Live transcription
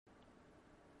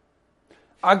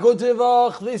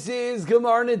Agotivach, this is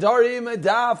Gemar Nedarim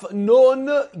Daf Nun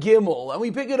Gimel, and we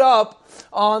pick it up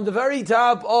on the very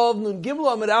top of Nun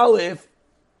Gimel Amid Aleph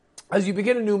as you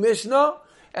begin a new Mishnah,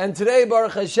 and today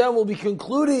Baruch Hashem will be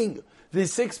concluding the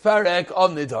sixth parek of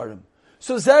Nedarim.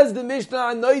 So says the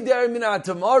Mishnah, Noider min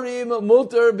Tamarim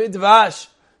Muter Bidvash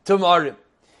Tamarim.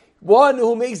 One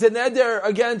who makes a neder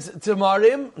against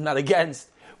Tamarim, not against,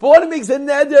 but one who makes a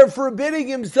neder forbidding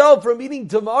himself from eating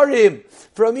tamarim,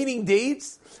 from eating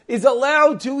dates, is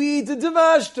allowed to eat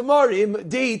davash tamarim,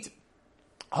 date,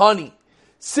 honey.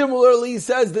 Similarly,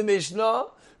 says the Mishnah,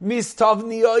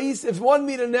 mistavniyais, if one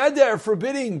made a neder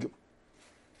forbidding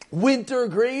winter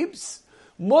grapes,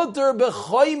 mutter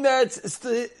bechoimetz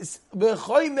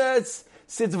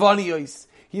sitvaniyais.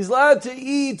 He's allowed to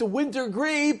eat winter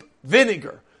grape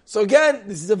vinegar. So again,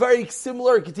 this is a very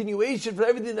similar continuation for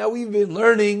everything that we've been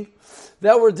learning,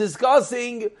 that we're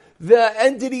discussing the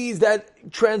entities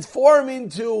that transform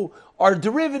into our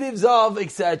derivatives of,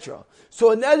 etc.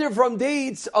 So a neder from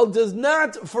dates does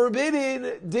not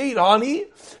forbid date honey,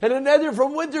 and a neder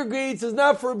from winter grapes does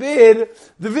not forbid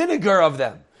the vinegar of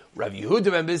them. Rav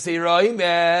Yehuda ben Beseira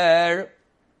Imer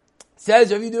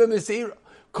says, Rav Yehuda ben Beseira,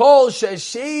 Kol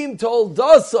sheshem tol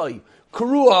dasai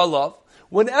kru alav,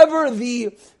 whenever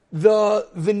the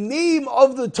name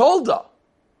of the tolda,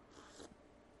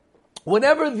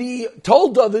 whenever the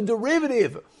tolda, the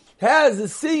derivative, has the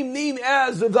same name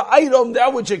as the item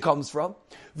that which it comes from,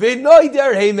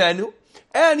 v'noider heimenu,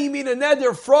 and he made a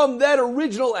neder from that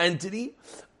original entity,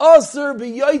 aser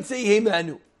b'yaitze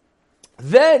heimenu,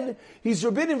 then he's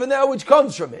forbidden from that which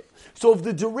comes from it. So if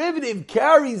the derivative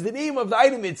carries the name of the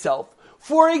item itself,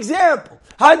 for example,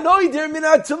 hanoider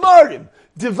minat tamarim,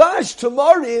 Devash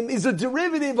tamarim is a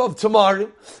derivative of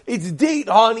tamarim. It's date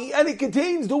honey, and it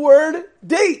contains the word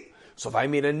date. So if I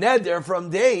made a neder from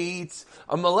dates,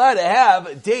 I'm allowed to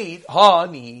have date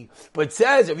honey. But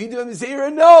says, if you do Meseira,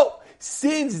 no.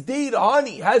 Since date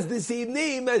honey has the same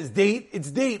name as date, it's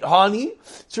date honey,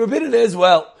 it's forbidden as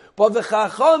well. But the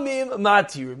Chachamim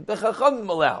matirim, the Chachamim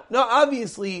allow. Now,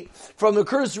 obviously, from a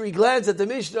cursory glance at the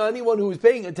Mishnah, anyone who is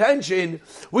paying attention,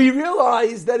 we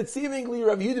realize that it's seemingly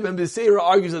Rav Yehuda ben Beseira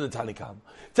argues on the Tanakam.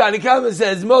 Tanakam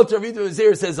says Motor, Rav Yehuda ben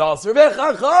Beseira says Aser.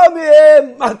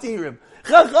 Chachamim matirim.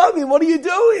 Chachamim, what are you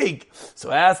doing? So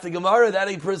ask the Gemara that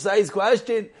a precise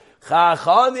question.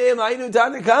 Chachamim ainu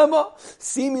Tanakama.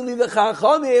 Seemingly the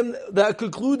Chachamim that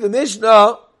conclude the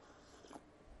Mishnah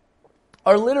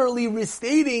are literally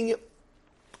restating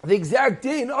the exact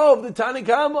din of the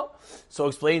Tanakama. So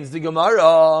explains the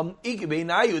Gemara,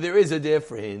 there is a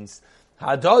difference.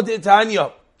 Hadad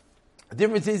Tanya. The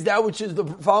difference is that which is the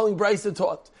following Brisa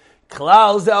taught.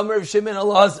 Klal Zalmer of Shimon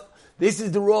Elazar. This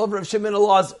is the rule of Rav Shimon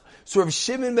Elazar. So Rav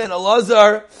Shimon ben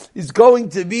Elazar is going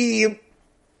to be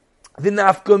the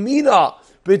nafkamina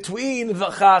between the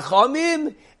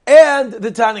Chachamim and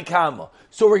the Tanakama.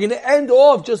 So we're going to end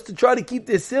off, just to try to keep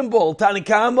this simple,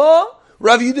 Tanakama,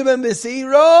 Rav Yehuda ben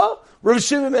Beseira, Rav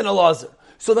Shimon ben Elazar.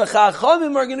 So the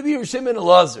Chachamim are going to be Rav Shimon ben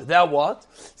Elazar. That what?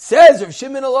 Says Rav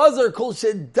Shimon ben Elazar, Kol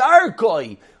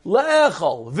shedarkoi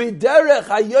lechol v'derech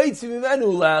hayoytzi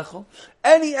mimenu lechol,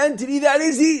 any entity that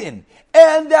is eaten,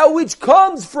 and that which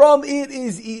comes from it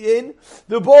is eaten,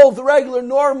 the both regular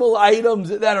normal items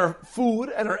that are food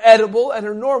and are edible and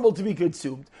are normal to be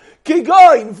consumed.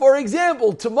 Kigoin, for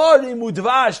example, tamarim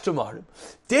udvash tamarim.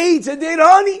 Dates and date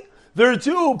honey. They're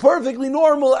two perfectly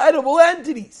normal edible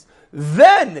entities.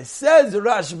 Then, says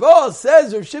Rashba,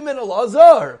 says Rav Shimon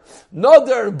Elazar,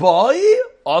 Nadar boy,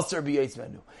 Aser b'yetz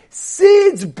menu.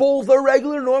 Since both are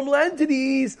regular normal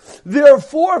entities,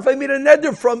 therefore, if I made a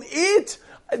neder from it,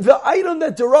 the item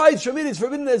that derives from it is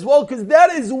forbidden as well, because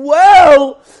that as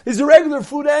well is a regular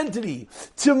food entity.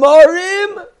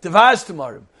 Tamarim, dvash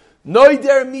tamarim.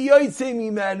 Noider miyoytze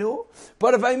mimenu.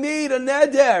 But if I made a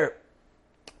neder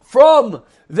from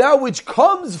that which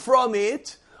comes from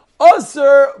it,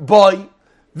 aser boy,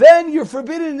 then you're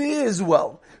forbidden it as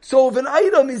well. So if an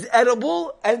item is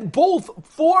edible, and both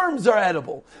forms are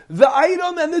edible, the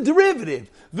item and the derivative,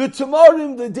 the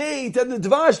tamarim, the date, and the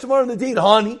dvash tamarim, the date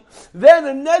honey, then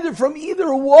a neder from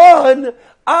either one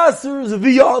asers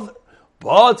the other.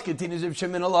 But, continues Rav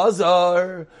Shimon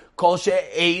Elazar, Kol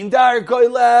she'ein darkoi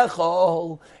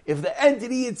lechol, if the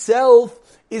entity itself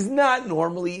is not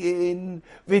normally in,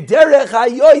 v'derech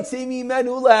hayoytze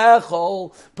mimenu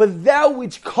lechol, but that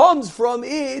which comes from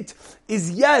it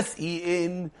is yes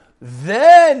eaten,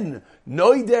 then,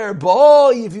 noider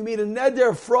boy, if you made a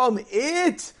neder from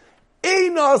it,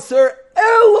 ein aser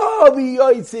ela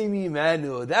b'yoytze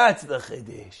mimenu, that's the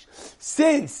chiddush.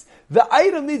 Since The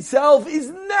item itself is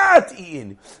not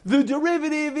eaten. The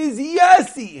derivative is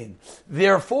yes eaten.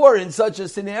 Therefore, in such a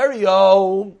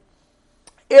scenario,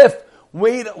 if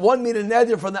one made a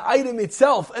neder from the item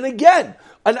itself, and again,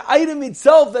 an item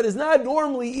itself that is not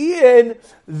normally eaten,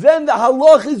 then the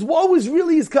halach is what was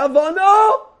really his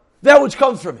kavanah? That which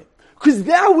comes from it. Because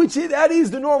that is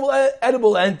the normal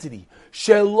edible entity.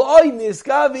 Sheloi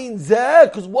niskavin zeh,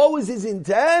 because what was his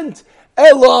intent?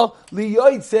 Ella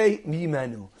liyoitze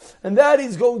mimenu. And that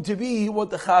is going to be what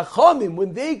the Chachamim,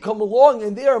 when they come along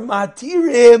and they are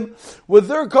matirim, when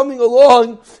they're coming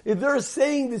along, if they're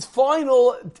saying this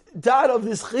final dot of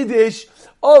this chiddush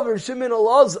of Shimon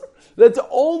Elazar, that the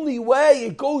only way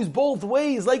it goes both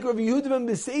ways, like Rav Yehuda ben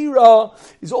Beseira,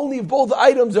 is only if both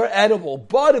items are edible.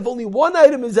 But if only one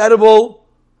item is edible,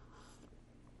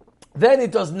 then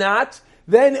it does not.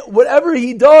 Then whatever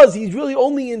he does, he's really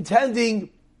only intending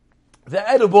the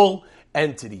edible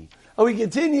entity. And we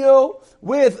continue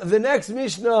with the next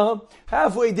Mishnah,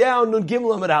 halfway down, Nun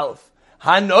Gimel Amud Aleph.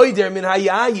 Hanoider min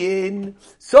hayayin.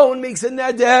 Someone makes a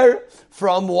neder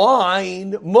from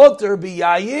wine. Mutter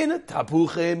biyayin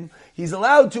tapuchim. He's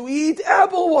allowed to eat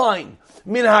apple wine.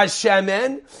 Min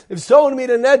hashemen. If someone made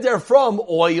a neder from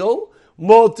oil,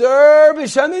 mutter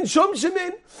b'shemen shum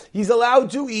shemen. He's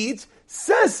allowed to eat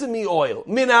sesame oil.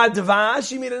 Min hadvash.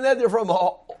 He made a neder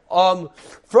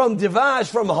from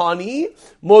divash, from honey.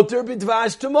 Mutter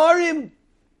b'dvash tamarim.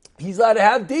 He's allowed to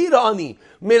have date honey.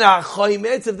 Min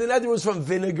ha'chaymetz, if the neder was from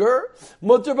vinegar,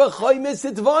 mutter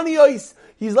b'chaymetz sitvanios.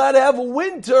 He's allowed to have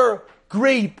winter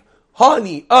grape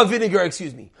honey, vinegar,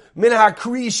 Min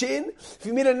ha'krishin, if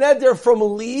you made a neder from a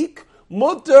leek,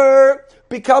 mutter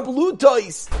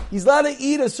b'kablutois. He's allowed to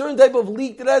eat a certain type of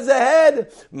leek that has a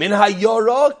head. Min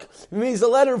ha'yorok, if he makes a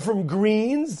letter from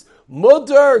greens,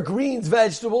 mutter, greens,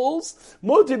 vegetables,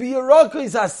 mutter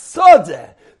b'yorokos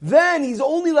hasadeh. Then he's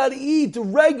only allowed to eat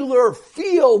regular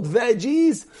field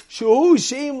veggies, shehu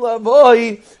shem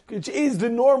lavoi, which is the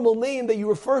normal name that you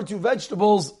refer to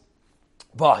vegetables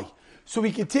by. So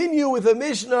we continue with a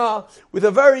Mishnah with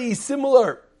a very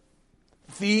similar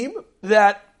theme,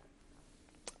 that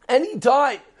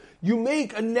anytime you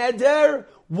make a neder,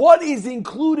 what is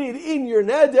included in your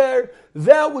neder?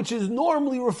 That which is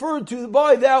normally referred to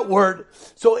by that word.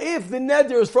 So if the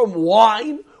neder is from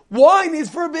wine is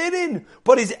forbidden,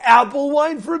 but is apple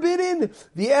wine forbidden?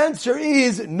 The answer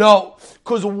is no,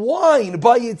 because wine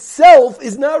by itself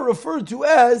is not referred to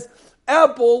as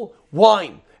apple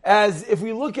wine. As if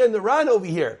we look at the Ran over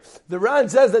here, the Ran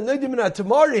says that noidim min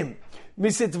tamarim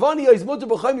misitvania is mutar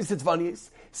b'chayim misitvanias.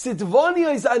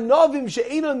 Sitvania is anavim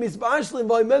she'ena misbashlim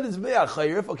v'aymedes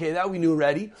be'achayif. Okay, that we knew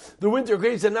already. The winter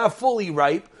grapes are not fully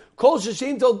ripe. Kol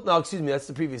sheshem told. No, excuse me, that's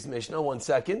the previous Mishnah. 1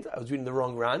 second, I was reading the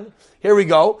wrong Ran. Here we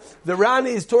go. The Ran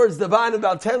is towards the bottom,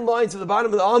 about 10 lines to the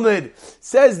bottom of the Amud.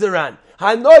 Says the Ran,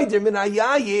 Hanoider min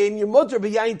hayayin yemutar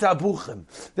b'yayin tabuchim.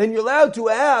 Then you're allowed to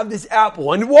have this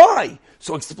apple, and why?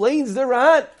 So explains the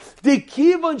Ran, the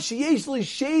kivon sheyesh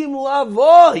l'shem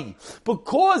lavoi,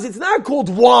 because it's not called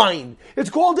wine,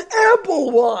 it's called apple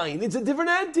wine. It's a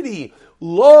different entity.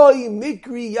 Loi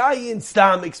mikri yayin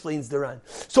stam, explains the Ran.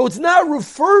 So it's not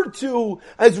referred to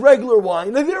as regular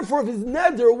wine, and therefore if his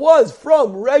neder was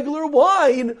from regular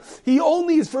wine, he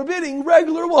only is forbidding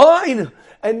regular wine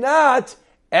and not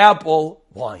apple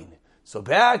wine. So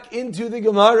back into the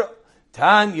Gemara.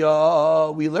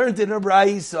 Tanya, we learned in a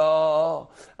Braisa,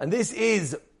 and this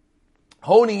is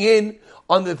honing in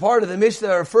on the part of the Mishnah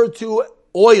that referred to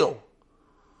oil.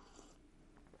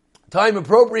 Time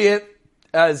appropriate,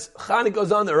 as Chanukah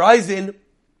is on the horizon,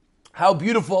 how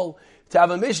beautiful to have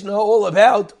a Mishnah all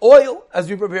about oil as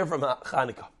we prepare for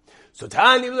Chanukah. So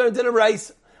Tanya, we learned in a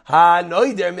Braisa,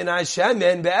 Hanoider min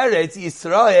hashemen be'eretz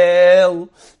Yisrael.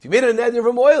 If you made a neder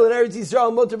from oil in Eretz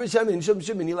Yisrael, mutar b'shemen shum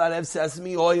shemen, you're allowed to have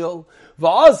sesame oil.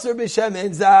 V'aser b'shemen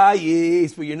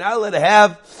zayis, but you're not allowed to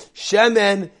have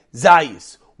shemen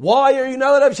zayis. Why are you not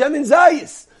allowed to have shemen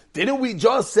zayis? Didn't we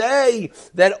just say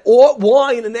that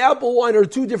wine and apple wine are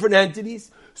two different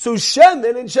entities? So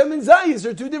shemen and shemen zayis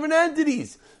are two different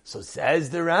entities. So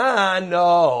says the Ran,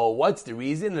 no, what's the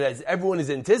reason? And as everyone is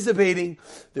anticipating,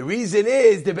 the reason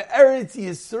is the Be'eretz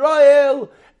Yisrael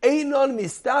einon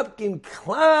mistapkim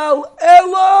klal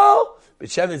elo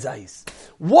b'shemen zayis.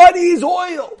 What is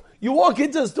oil? You walk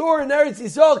into a store in Eretz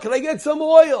Yisrael, can I get some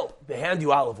oil? They hand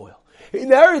you olive oil. In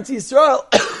Eretz Yisrael,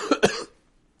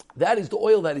 that is the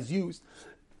oil that is used.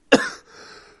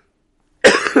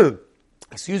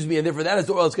 Excuse me, and therefore that is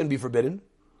the oil that's going to be forbidden.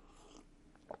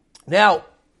 Now,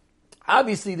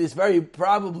 obviously, this very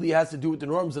probably has to do with the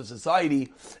norms of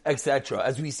society, etc.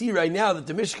 As we see right now that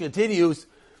the Mishnah continues,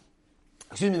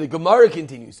 The Gemara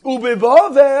continues. Ube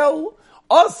Bavel,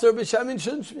 Aser b'Shemin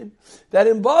Shunshmin. That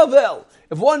in Bavel,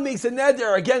 if one makes a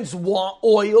neder against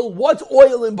oil, what's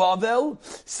oil in Bavel?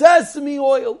 Sesame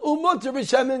oil. Umutter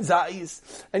b'Shemin Zayis.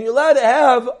 And you're allowed to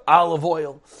have olive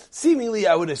oil. Seemingly,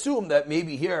 I would assume that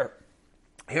maybe here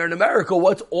in America,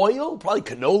 what's oil? Probably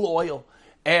canola oil.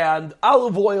 And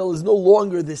olive oil is no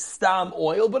longer this stam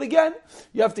oil. But again,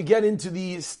 you have to get into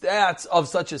the stats of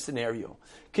such a scenario.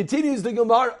 Continues the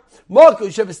Gemara. In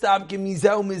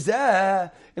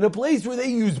a place where they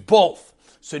use both.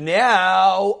 So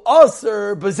now,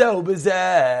 aser bazeh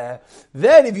bazeh.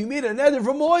 Then if you made a neder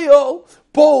from oil,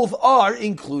 both are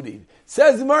included.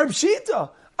 Says the Mar Pshita.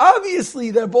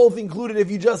 Obviously, they're both included if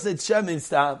you just said shemin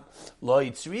stam. Lo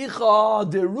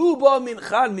yitzricha deruba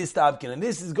minchan mistabkin. And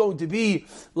this is going to be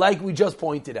like we just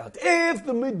pointed out. If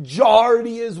the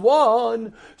majority is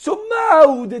one, so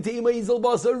ma'u detema izel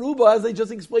basa ruba, as I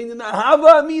just explained in the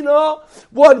Hava Amina,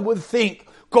 one would think,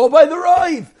 go by the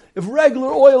Rive. If regular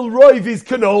oil Rive is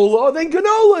canola, then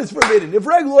canola is forbidden. If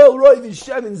regular oil Rive is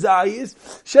shemin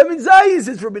zayis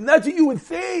is forbidden. That's what you would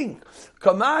think.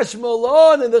 Kamash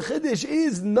Malon, and the Chiddush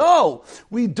is, no,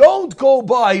 we don't go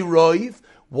by Rive.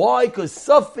 Why? Because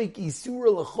Safik Isura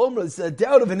L'chumra is a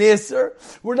doubt of an Isser.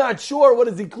 We're not sure what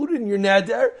is included in your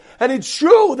neder. And it's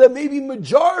true that maybe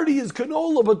majority is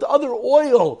canola, but the other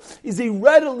oil is a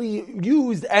readily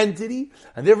used entity,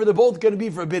 and therefore they're both going to be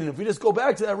forbidden. If we just go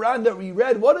back to that Ran that we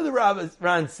read, what did the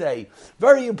Ran say?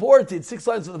 Very important, 6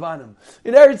 lines from the bottom.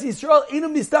 In Eretz Yisrael,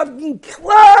 Einam Mistapkin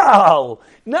Klal.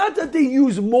 Not that they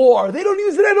use more. They don't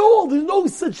use it at all. There's no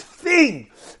such thing.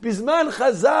 Bisman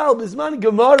Chazal, Bisman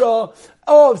Gemara,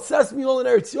 of sesame oil in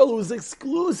Eretz Yisrael was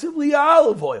exclusively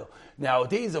olive oil.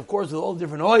 Nowadays, of course, with all the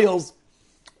different oils,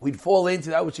 we'd fall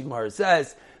into that which the Gemara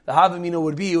says. The Havamina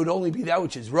would only be that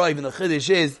which is rive, and the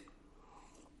Chiddush is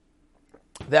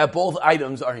that both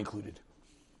items are included.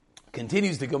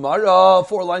 Continues the Gemara,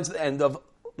 4 lines at the end of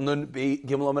Nun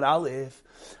Gimel Amud Aleph.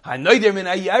 Hanoider min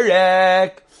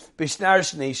hayarek b'shnar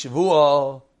shnei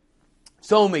shavua.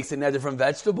 So makes a neder from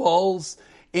vegetables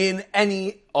in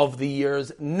any of the years,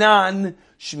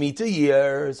 non-Shemitah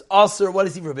years. Also, what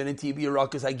is he forbidden? Tibi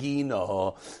Yerakas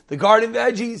Agino. The garden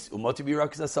veggies, Umoti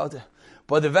Yerakas Asata.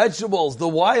 But the vegetables, the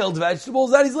wild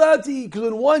vegetables, that he's allowed to eat. Because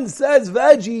when one says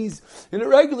veggies in a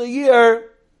regular year,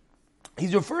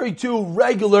 he's referring to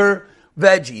regular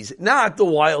veggies, not the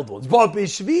wild ones. But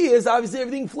Bishvi is obviously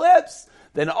everything flips.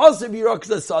 Then also Yerakas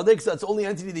Asadik, so that's the only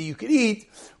entity that you could eat.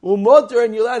 Umoter,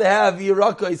 and you're allowed to have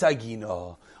Yerakas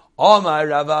Agino. So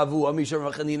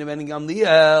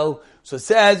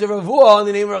says Ravua in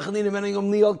the name of Rachanina ben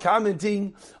Gamliel,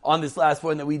 commenting on this last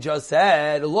point that we just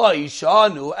said. This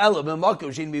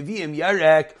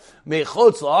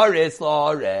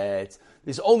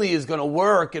only is going to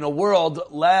work in a world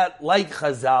like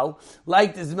Chazal,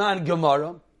 like the Zman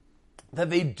Gemara, that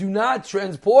they do not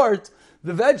transport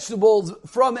the vegetables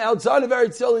from outside of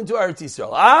Eretz Yisrael into Eretz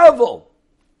Yisrael. Avol.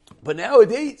 But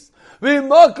nowadays, if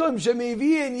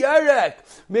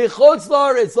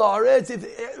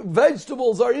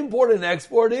vegetables are imported and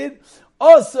exported,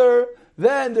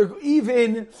 then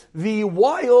even the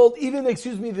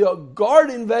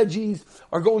garden veggies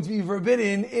are going to be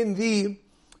forbidden in the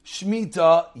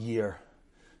Shemitah year.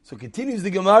 So continues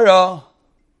the Gemara.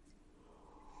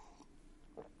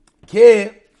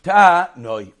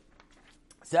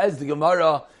 Says the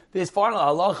Gemara, this final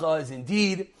halacha is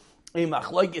indeed a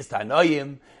machlokes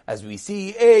tanoim, as we see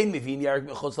in Mevin Yarek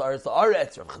Mechutz La'aretz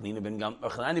La'aretz. Rav Chanina ben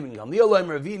Gamliel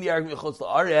Mevin Yarek Mechutz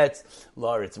La'aretz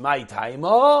La'aretz Mai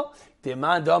Taima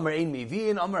Deman Damer Ein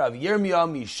Mevin Amar Rav Yirmiyah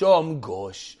Mishom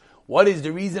Gosh. What is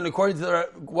the reason?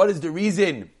 What is the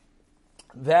reason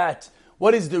that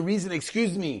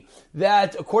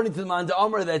according to the Manda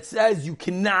Amar that says you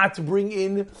cannot bring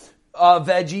in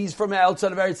veggies from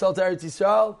outside of Eretz Yisrael to Eretz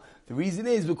Yisrael? The reason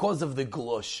is because of the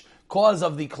glush. Cause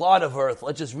of the clod of earth.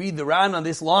 Let's just read the Ran on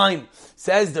this line.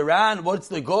 Says the Ran, what's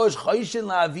the gosh? Chayshin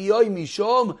la'aviyoi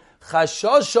mishom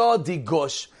chashasha di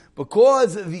gosh.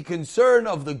 Because the concern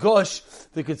of the gosh,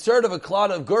 the concern of a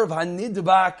clod of gurv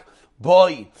hanidbak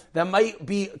boy, that might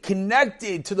be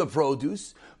connected to the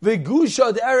produce.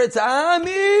 V'gusha d'eretz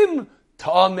amim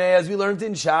tameh, as we learned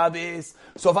in Shabbos.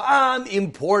 So if I'm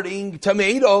importing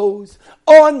tomatoes,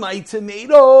 on my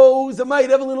tomatoes, I might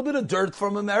have a little bit of dirt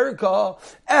from America,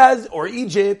 or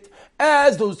Egypt,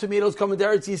 as those tomatoes come into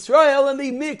Eretz Yisrael and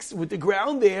they mix with the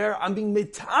ground there, I'm being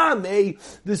mitame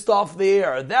the stuff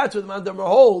there. That's what the Mandamar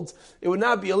holds. It would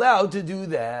not be allowed to do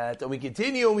that. And we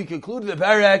continue and we conclude the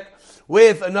Perek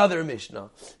with another Mishnah.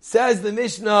 Says the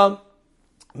Mishnah,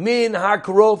 Min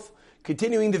HaKrov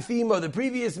Continuing the theme of the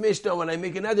previous Mishnah, when I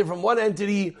make a neder from one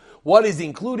entity, what is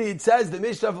included? It says the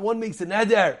Mishnah, if one makes a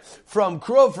neder from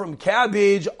krov, from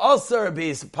cabbage, asar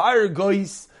beis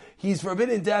pargois, he's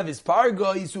forbidden to have his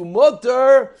pargois,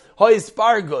 umutter ha'is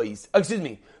pargois. Excuse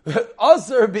me.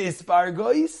 Asar beis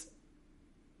pargois.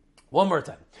 One more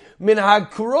time. Min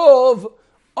ha-krov,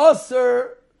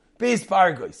 asar beis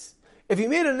pargois. If he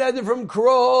made a neder from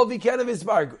krov, he can't have his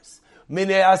pargois. Min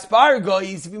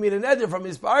aspargois, if you made a neder from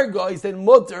aspargois, then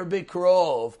mutter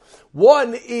bekrov.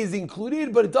 One is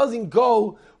included, but it doesn't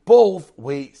go both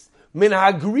ways. Min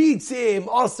hagritzim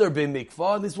aser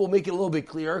b'mikvah. This will make it a little bit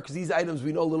clearer, because these items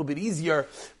we know a little bit easier.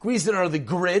 Grisin are the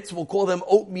grits, we'll call them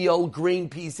oatmeal grain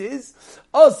pieces.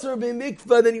 Aser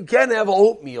b'mikvah, then you can't have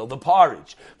oatmeal, the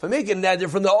porridge. If I make a neder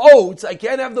from the oats, I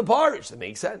can't have the porridge. That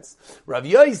makes sense. Rav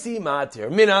Yosi mater,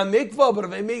 min ha-mikvah, but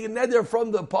if I make a neder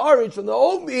from the porridge, from the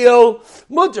oatmeal,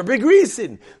 mutter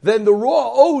b'grisin. Then the raw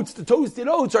oats, the toasted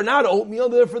oats, are not oatmeal,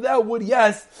 therefore that would,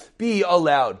 yes, be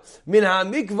allowed. Min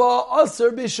ha-mikvah,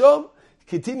 aser b'shom.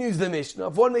 Continues the Mishnah.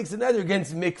 If one makes a neder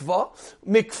against mikvah,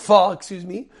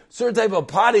 certain type of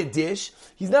potted dish,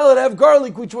 he's not allowed to have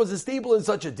garlic, which was a staple in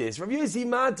such a dish. Rav Yosi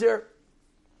mater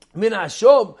min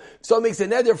hashom. If someone makes a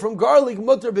neder from garlic,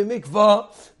 mutter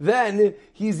b'mikvah, then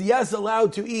he's yes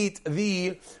allowed to eat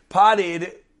the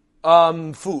potted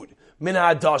food. Min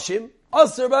hadashim,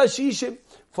 aser b'ashishim.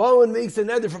 If one makes a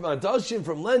neder from hadashim,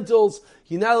 from lentils,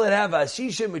 you're not allowed to have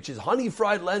ashishim, which is honey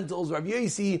fried lentils. Rav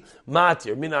Yosi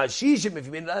matir min ashishim. If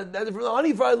you made a neder from the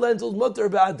honey fried lentils, mutter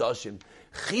b'hadashim.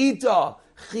 Chita,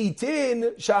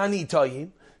 chitin, shani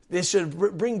tayim. This should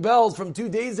bring bells from 2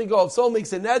 days ago. If someone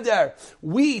makes a neder,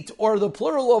 wheat, or the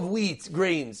plural of wheat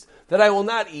grains, that I will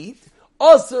not eat,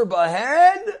 aser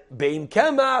bahen, bein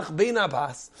kemach, bein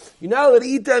abas. You're not allowed to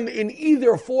eat them in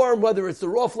either form, whether it's the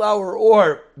raw flour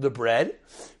or the bread.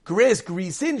 Gris,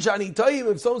 grisin, shani tayim.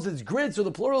 If someone says grits, or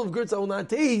the plural of grits I will not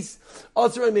taste,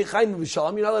 aser mechayim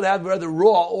v'shalom. You're not allowed to have rather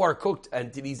raw or cooked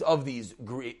entities of these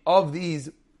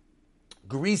grisin,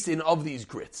 of these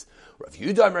grits. Rav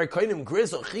Yehuda Merkainim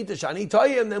gris or chita shani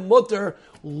tayim, then mutter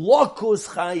lakus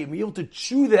chayim. You're able to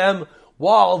chew them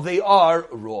while they are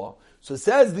raw. So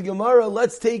says the Gemara,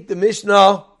 let's take the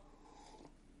Mishnah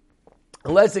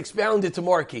and let's expound it to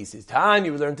more cases.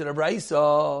 Tanya, we learned in the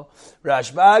Braisa.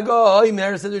 Rashbaga,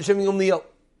 Oimer, says Rishim Yomniel.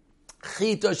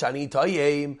 Chita shani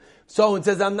tayim. So it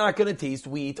says, I'm not going to taste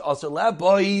wheat. Also,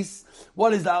 labois.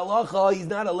 What is the halacha? He's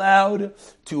not allowed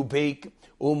to bake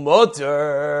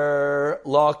umoter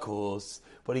lakus.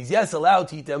 But he's yes allowed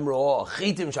to eat them raw.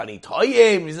 Chitim shani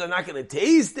toyim. He's not going to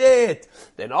taste it.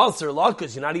 Then also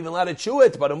lakus, you're not even allowed to chew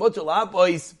it. But umoter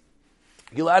labois,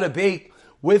 you're allowed to bake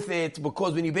with it,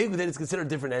 because when you bake with it, it's considered a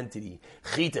different entity.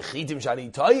 Chitim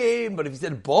shani toyim. But if you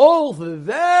said both,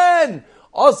 then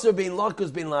also bein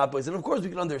lakus, bein labois. And of course we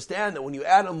can understand that when you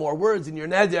add on more words in your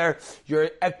neder,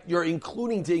 you're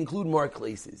including to include more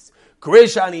places.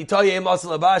 It's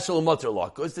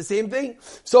the same thing.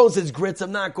 Someone says grits,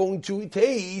 I'm not going to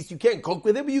taste. You can't cook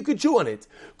with it, but you could chew on it.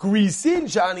 Grisin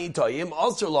shani toyim,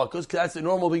 also lakus, because that's the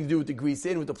normal thing to do with the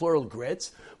grisin, with the plural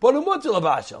grits. But umutter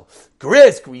labashel.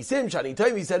 Gris, grisim, shani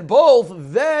toyim, he said both,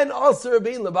 then also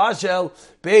bein labashel,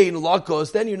 bein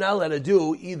lakus, then you're not allowed to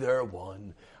do either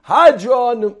one.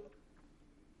 Hadron,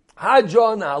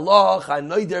 halach,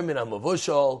 hanoider min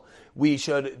hamavushal. We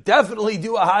should definitely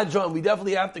do a hadron. We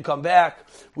definitely have to come back.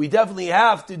 We definitely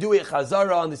have to do a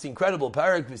chazara on this incredible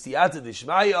parak, v'siyata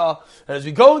d'shmaya. And as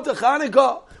we go into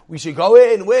Chanukah, we should go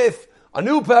in with a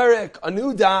new parak, a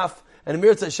new daf, and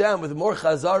Amir Hashem with more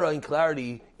chazara and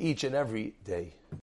clarity each and every day.